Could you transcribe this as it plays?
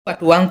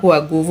Watu wangu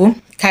wa nguvu,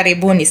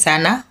 karibuni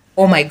sana.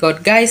 Oh my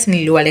god guys,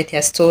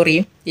 niliwaletea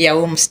story ya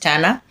huyu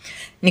msichana.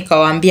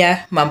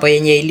 Nikawaambia mambo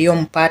yenye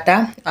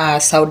iliyompata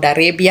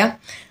Saudiarabia.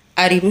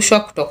 Alirushwa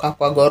kutoka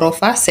kwa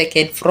Golofa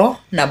second floor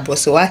na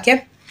boss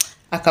wake.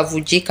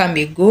 Akavujika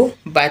miguu,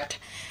 but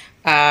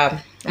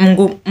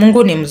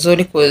Mungu ni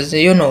mzuri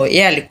cause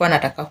yeye alikuwa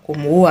anataka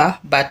kumuua,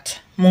 but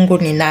Mungu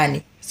ni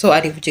nani? So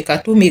alivujika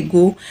tu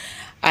miguu,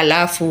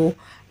 alafu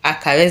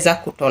akaweza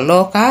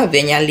kutoroka.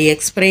 Venye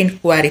ali-explain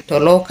kuwa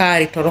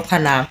alitoroka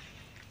na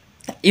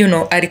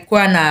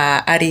alikuwa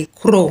na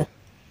alicrow,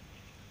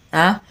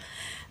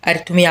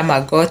 alitumia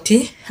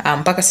magoti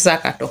mpaka sasa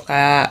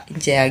akatoka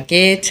nje ya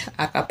gate,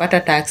 akapata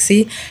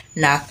taxi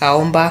na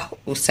akaomba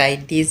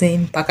usaidizi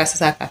mpaka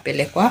sasa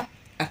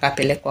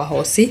akapelekwa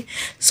hosi.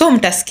 So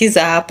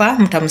mtasikiza hapa,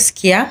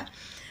 mtamsikia.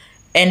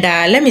 And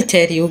let me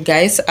tell you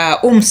guys,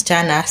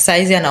 msichana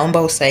saizi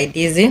anaomba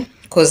usaidizi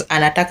cause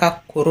anataka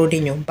kurudi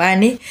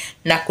nyumbani,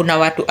 na kuna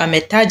watu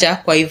ametaja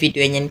kwa hii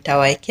video yenye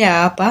nitawaekea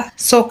hapa.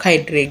 So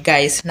kindly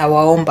guys, na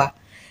waomba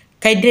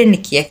kindly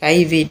nikiweka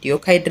hii video,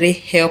 kindly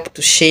help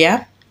to share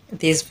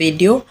this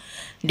video,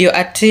 ndio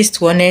at least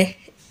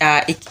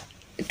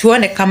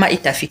tuone kama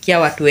itafikia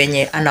watu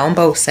wenye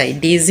anaomba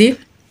usaidizi.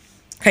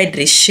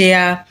 Kindly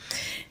share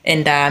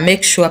and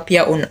make sure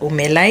pia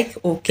umelike.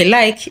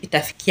 Ukilike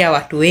itafikia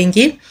watu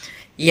wengi.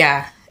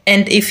 Yeah,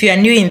 and if you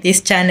are new in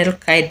this channel,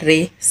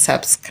 kindly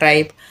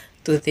subscribe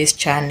to this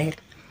channel.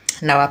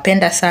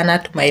 Nawapenda sana,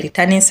 to my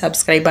returning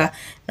subscriber,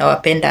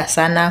 nawapenda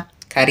sana.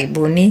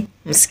 Karibuni,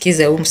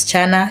 msikize huyu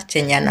msichana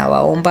chenye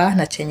anawaomba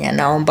na chenye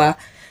anaomba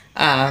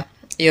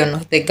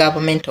the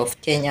government of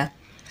Kenya.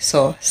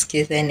 So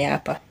sikizeni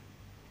hapa.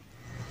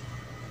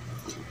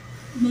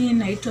 Mimi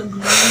naitwa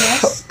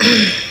Golofa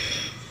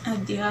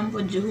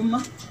Adiambo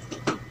Juma.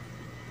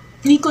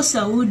 Niko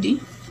Saudi.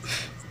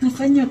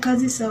 Nafanya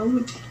kazi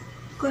Saudi.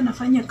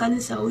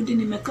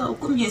 Nimekaa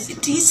huko miezi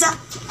 9.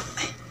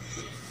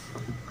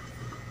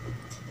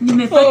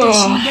 Nimepata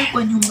shida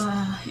kwa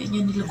nyumba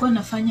yenye nilikuwa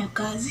nafanya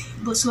kazi.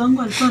 Boss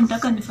wangu alikuwa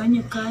anataka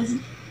nifanye kazi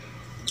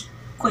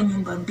kwa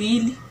nyumba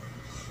 2.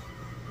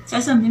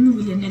 Sasa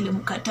mimi vile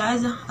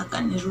nilimkataza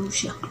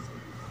akanirusha.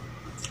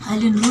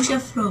 Alinirusha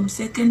from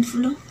second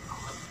floor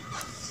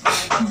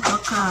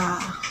mpaka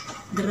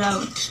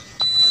ground.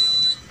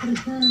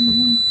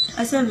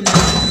 Sasa vile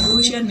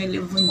alinirusha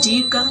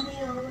nilivunjika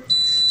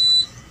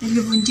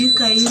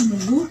hii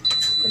mguu.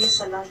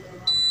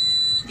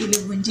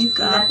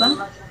 Ilivunjika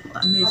hapa,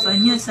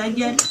 amefanyia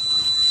surgery.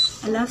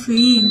 Alafu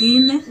hii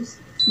ingine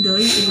ndio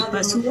hii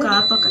ilipasuka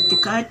hapa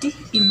katikati,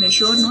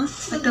 imeshonwa.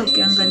 Hata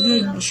ukiangalia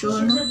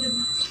imeshonwa.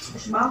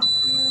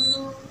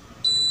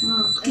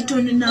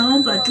 Kitu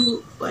ninaomba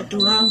tu watu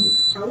wangu,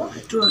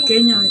 watu wa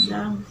Kenya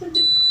wenzangu,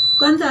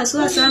 kwanza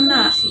aswa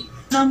sana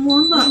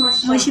namuomba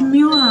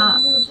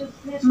Mheshimiwa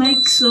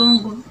Mike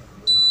Songo,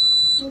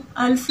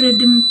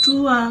 Alfred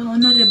Mutua,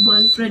 Honorable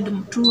Alfred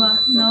Mutua,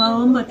 na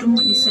waomba tu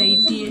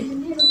mnisaidie.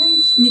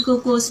 Niko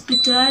kwa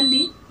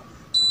hospitali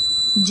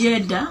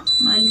Jeddah,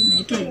 mali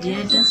inaitwa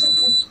Jeddah.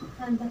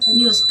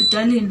 Hii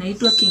hospitali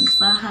inaitwa King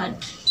Fahad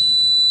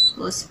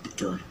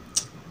Hospital.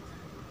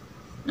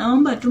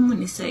 Naomba tu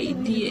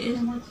mnisaidie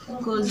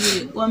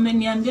cause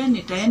wameniambia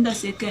nitaenda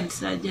second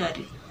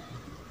surgery.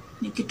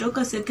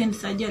 Nikitoka second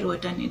surgery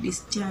watani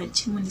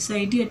discharge.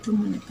 Mnisaidie tu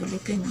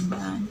mnipeleke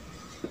nyumbani.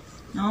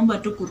 Naomba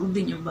tu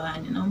kurudi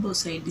nyumbani. Naomba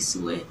usaidizi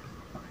wenu.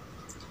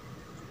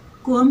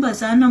 Kuomba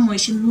sana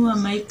Mheshimiwa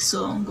Mike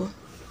Songo.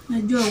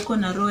 Najua uko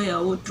na roho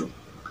ya utu.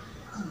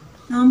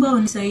 Naomba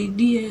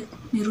unisaidie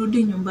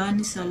nirudi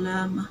nyumbani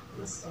salama.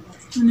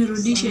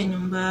 Unirudishe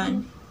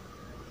nyumbani.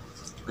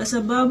 Kwa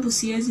sababu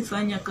siwezi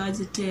fanya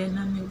kazi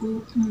tena.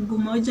 Mguu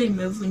moja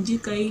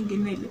imevunjika, hii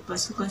ingine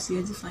ilipasuka,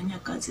 siwezi fanya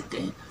kazi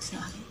tena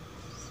sasa.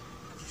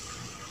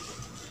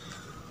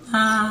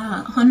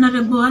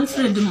 Honorable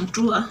Alfred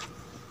Mutua,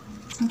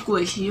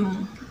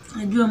 mkuheshimu.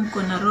 Najua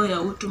mko na roho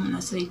ya utu,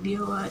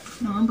 mnasaidia watu.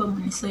 Naomba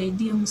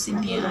mnisaidie,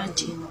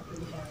 msiniache.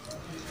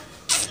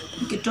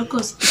 Nikitoka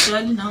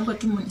hospitali naomba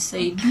tu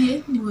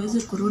mnisaidie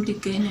niweze kurudi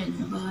Kenya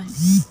nyumbani.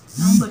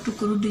 Naomba tu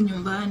kurudi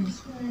nyumbani.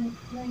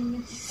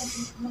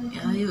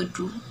 Ya hiyo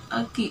tu.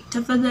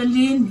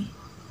 Tafadhalini.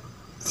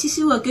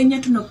 Sisi wa Kenya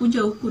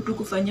tunakuja huku tu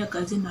kufanya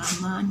kazi na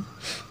amani.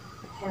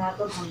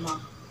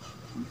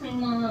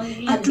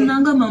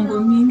 Hatunanga mambo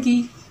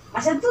mingi.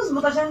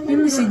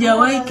 Mimi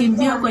sijawahi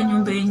kimbia kwa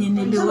nyumba yenye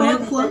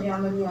niliwekwa.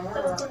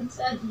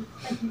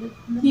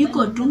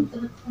 Niko tu.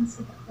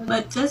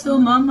 But sasa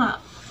mama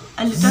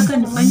alitaka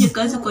nifanye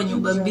kazi kwa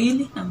nyumba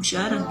 2 na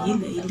mshahara ni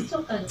ile.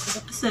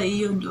 Sasa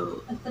hiyo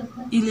ndio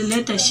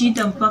ilileta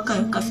shida mpaka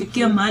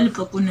kafikia mahali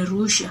pa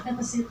kunirusha.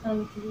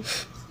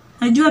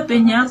 Najua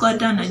penye yako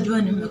hata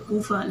anajua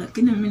nimekufa,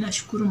 lakini mimi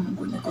nashukuru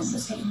Mungu niko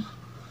mzima.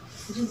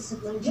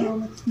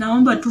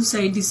 Naomba tu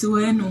usaidizi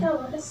wenu.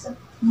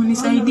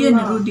 Mnisaidie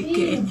nirudi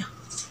Kenya.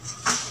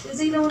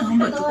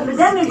 Naomba tu.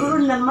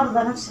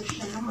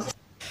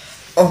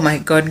 Oh my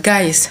god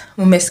guys,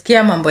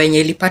 umesikia mambo yenye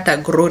ilipata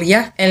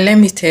Gloria, and let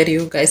me tell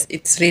you guys,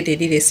 it's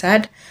really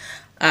sad.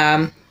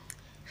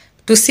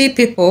 to see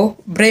people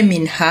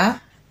blaming her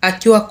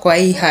akiwa kwa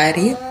hii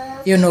hali,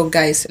 you know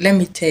guys, let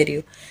me tell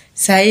you,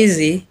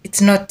 saizi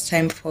it's not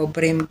time for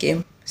blame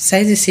game.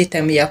 Saizi si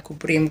time ya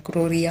kublame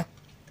Gloria,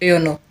 you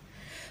know,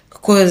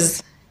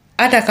 because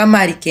hata kama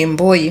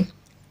alikemboi,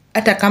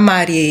 hata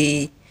kama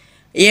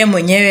ye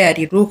mwenyewe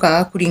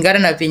aliruka kulingana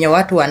na venye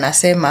watu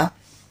wanasema,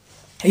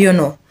 you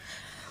know,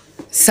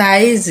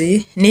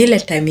 saizi ni ile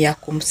time ya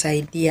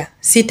kumsaidia,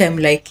 si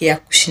time like ya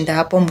kushinda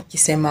hapo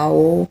mkisema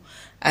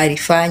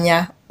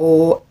alifanya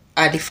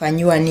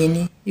alifanywa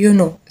nini, you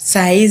know.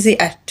 Saizi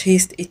at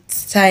least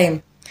it's time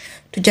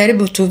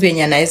tujaribu tu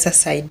venye anaweza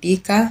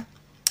saidika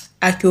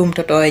akiwa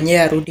mtoto wenyewe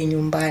arudi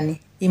nyumbani.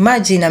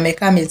 Imagine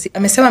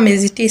amesema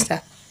miezi 9,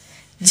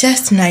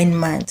 just 9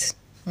 months.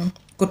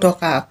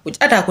 Kutoka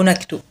hata hakuna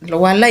kitu,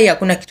 wallahi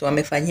hakuna kitu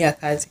amefanyia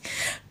kazi.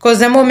 Cause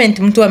the moment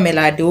mtu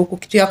ameladi huku,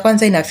 kitu ya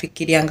kwanza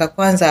inafikirianga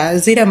kwanza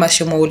zile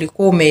mashimo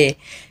ulikuwa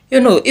you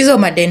know, hizo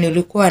madeni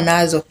ulikuwa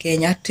nazo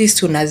Kenya, at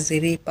least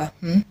unazilipa.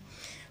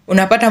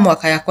 Unapata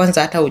mwaka ya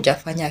kwanza hata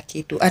hujafanya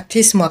kitu, at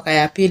least mwaka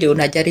ya pili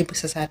unajaribu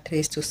sasa at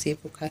least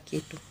usivuka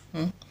kitu.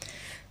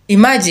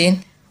 Imagine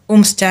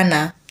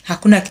msichana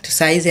hakuna kitu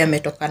saizi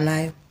ametoka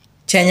nayo.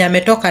 Chenye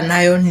ametoka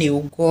nayo ni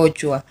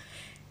ugonjwa.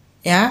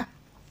 Ya?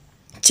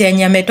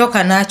 Chenye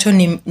ametoka nacho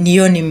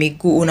ni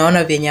miguu,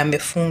 unaona venye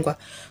amefungwa.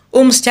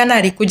 Msichana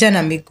alikuja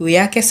na miguu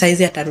yake,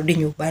 saizi atarudi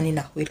nyumbani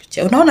na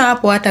wheelchair. Unaona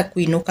hapo hata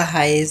kuinuka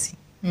haezi.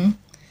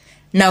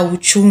 Na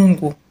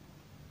uchungu.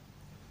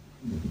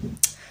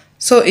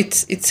 So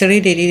it's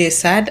really really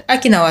sad.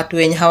 Akina watu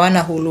wenye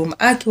hawana huruma,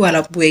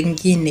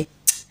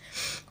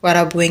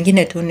 warabu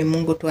wengine tu ni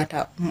Mungu tu,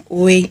 hata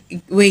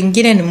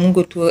wengine ni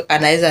Mungu tu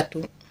anaweza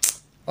tu,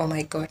 oh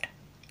my God,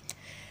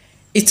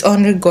 it's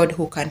only God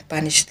who can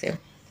punish them.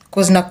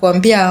 Cause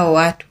nakuambia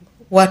hao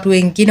watu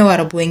wengine,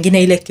 warabu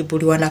wengine, ile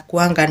kiburi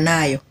wanakuanga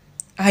nayo,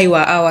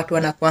 hao watu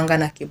wanakuanga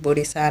na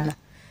kiburi sana.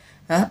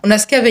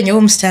 Unasikia venye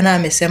huyu msichana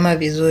amesema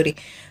vizuri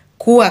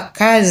kuwa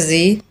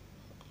kazi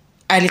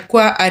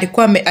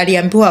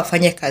aliambiwa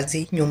afanye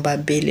kazi nyumba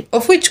mbili,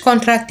 of which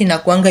contract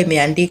inakuanga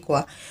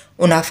imeandikwa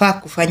unafaa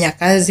kufanya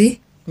kazi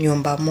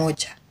nyumba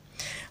moja,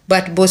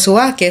 but boss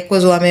wake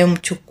cause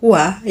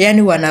wamemchukua,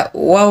 yani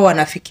wao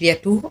wanafikiria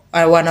tu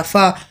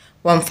wanafaa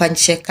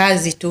wamfanyishe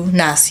kazi tu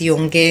na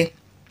asiongee,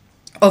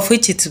 of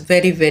which it's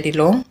very very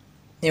long,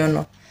 you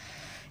know.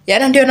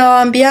 Yana ndio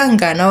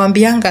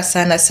nawaambianga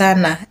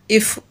sana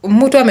if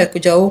mtu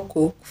amekuja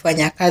huku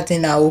kufanya kazi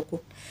na huku,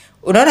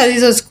 unaona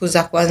hizo siku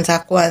za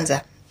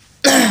kwanza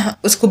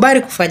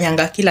usikubali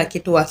kufanyanga kila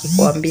kitu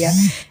wakikwambia.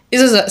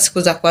 Hizo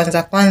siku za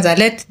kwanza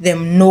let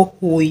them know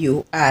who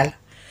you are.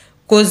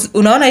 Cause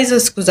unaona hizo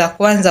siku za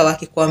kwanza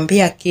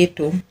wakikwambia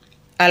kitu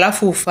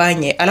alafu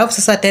ufanye, alafu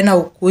sasa tena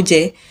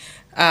ukuje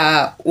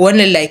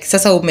uone like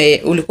sasa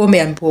ulikuwa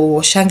umeambiwa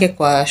uoshange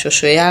kwa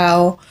shosho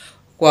yao,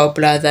 kwa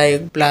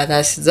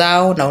brothers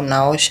zao na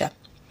unaosha.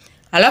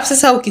 Alafu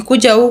sasa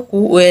ukikuja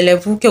huku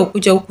uelevuke,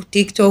 ukuja huku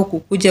TikTok,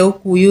 ukuja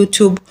huku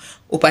YouTube,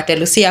 upate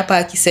Lucy hapa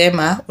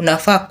akisema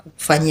unafaa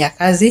kufanyia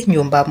kazi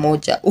nyumba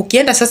moja.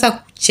 Ukienda sasa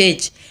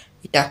kuchange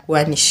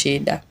itakuwa ni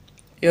shida,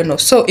 you know.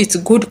 So it's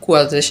good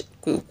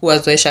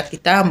kuwazoesha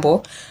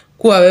kitambo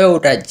kuwa wewe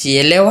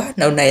unajielewa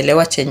na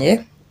unaelewa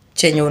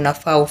chenye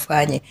unafaa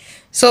ufanye.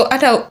 So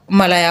hata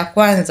mara ya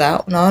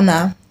kwanza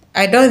unaona,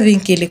 I don't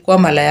think ilikuwa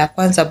mara ya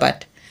kwanza, but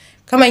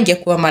kama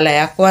ingekuwa mara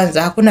ya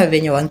kwanza hakuna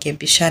venye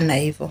wangebishana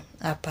hivyo,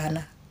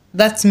 hapana.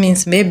 That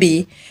means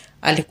maybe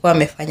alikuwa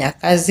amefanya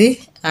kazi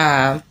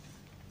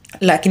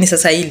lakini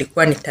sasa hii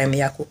ilikuwa ni time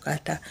ya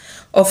kukata,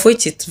 of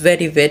which it's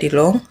very very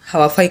long.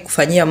 Hawafai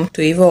kufanyia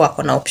mtu hivyo,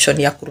 wako na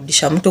option ya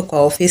kurudisha mtu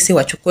kwa ofisi,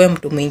 wachukue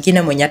mtu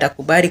mwingine mwenye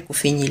atakubali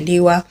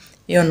kufinyiliwa,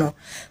 you know.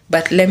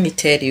 But let me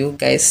tell you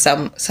guys,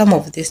 some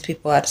of these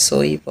people are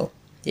so evil.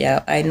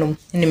 Yeah, I know.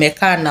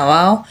 Nimekaa na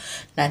wao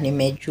na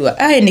nimejua.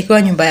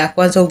 Nikiwa nyumba ya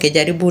kwanza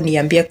ungejaribu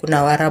niambie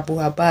kuna warabu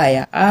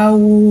wabaya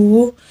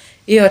au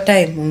hiyo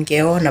time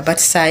ungeona, but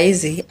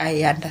saizi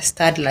I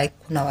understand like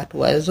kuna watu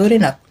wazuri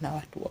na kuna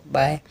watu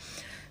wabaya.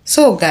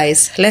 So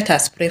guys, let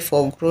us pray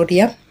for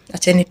Gloria.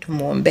 Acheni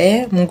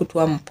tumuombe Mungu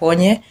tu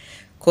amponye,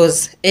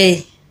 cause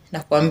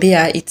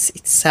nakwambia it's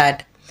sad.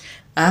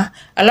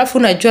 Alafu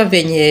unajua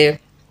venye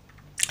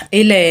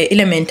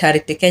ile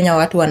mentality Kenya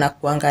watu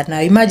wanakuanga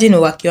na, imagine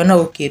wakiona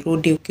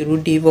ukirudi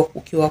hivyo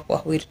ukiwa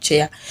kwa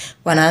wheelchair,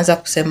 wanaanza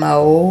kusema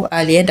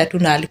alienda tu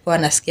na alikuwa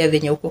anasikia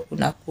venye huko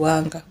kuna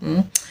kuanga.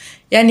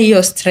 Yani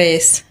hiyo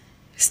stress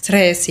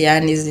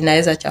yani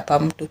zinaweza chapa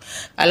mtu.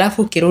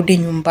 Alafu ukirudi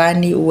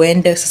nyumbani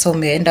uende sasa,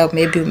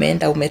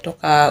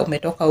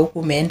 umetoka huku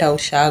umeenda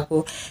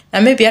ushago,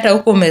 na maybe hata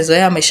huko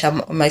umezoea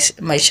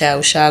maisha ya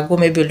ushago,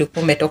 maybe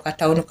ulikuwa umetoka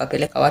town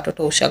ukapeleka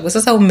watoto ushago,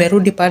 sasa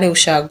umerudi pale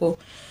ushago,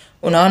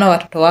 unaona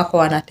watoto wako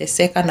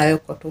wanateseka na wewe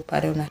uko tu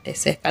pale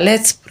unateseka.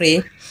 Let's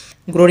pray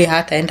Gloria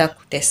hataenda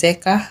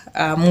kuteseka,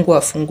 Mungu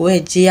afungue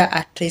njia,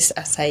 at least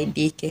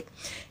asaidike.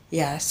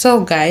 Yeah, so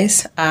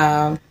guys,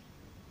 and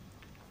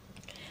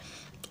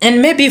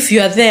maybe if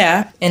you are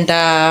there and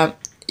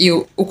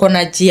you uko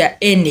na njia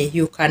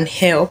you can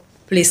help,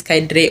 please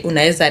kindly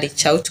unaweza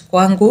reach out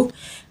kwangu.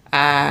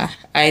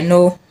 I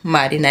know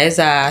Mari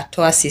naweza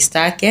toa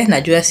sister yake,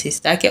 najua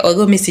sister yake,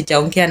 although mimi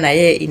sijaongea na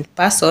yeye in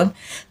person,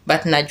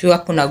 but najua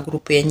kuna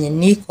group yenye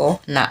niko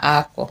na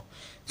ako.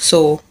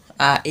 So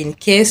in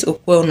case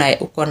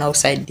uko na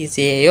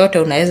usaidizi yeyote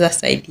unaweza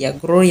saidia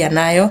Gloria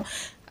nayo,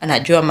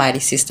 anajua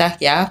Mari sister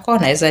yake yako,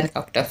 naweza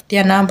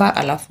nikakutafutia namba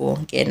alafu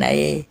ongee na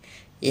yeye.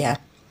 Yeah,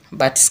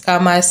 but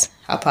scammers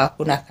hapa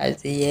hakuna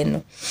kazi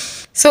yenu.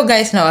 So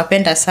guys,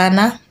 nawapenda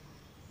sana,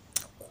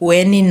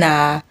 kueni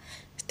na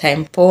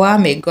time poa.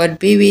 May God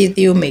be with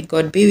you, may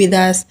God be with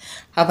us.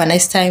 Have a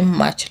nice time,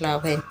 much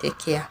love and take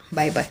care.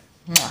 Bye bye.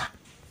 Mwah.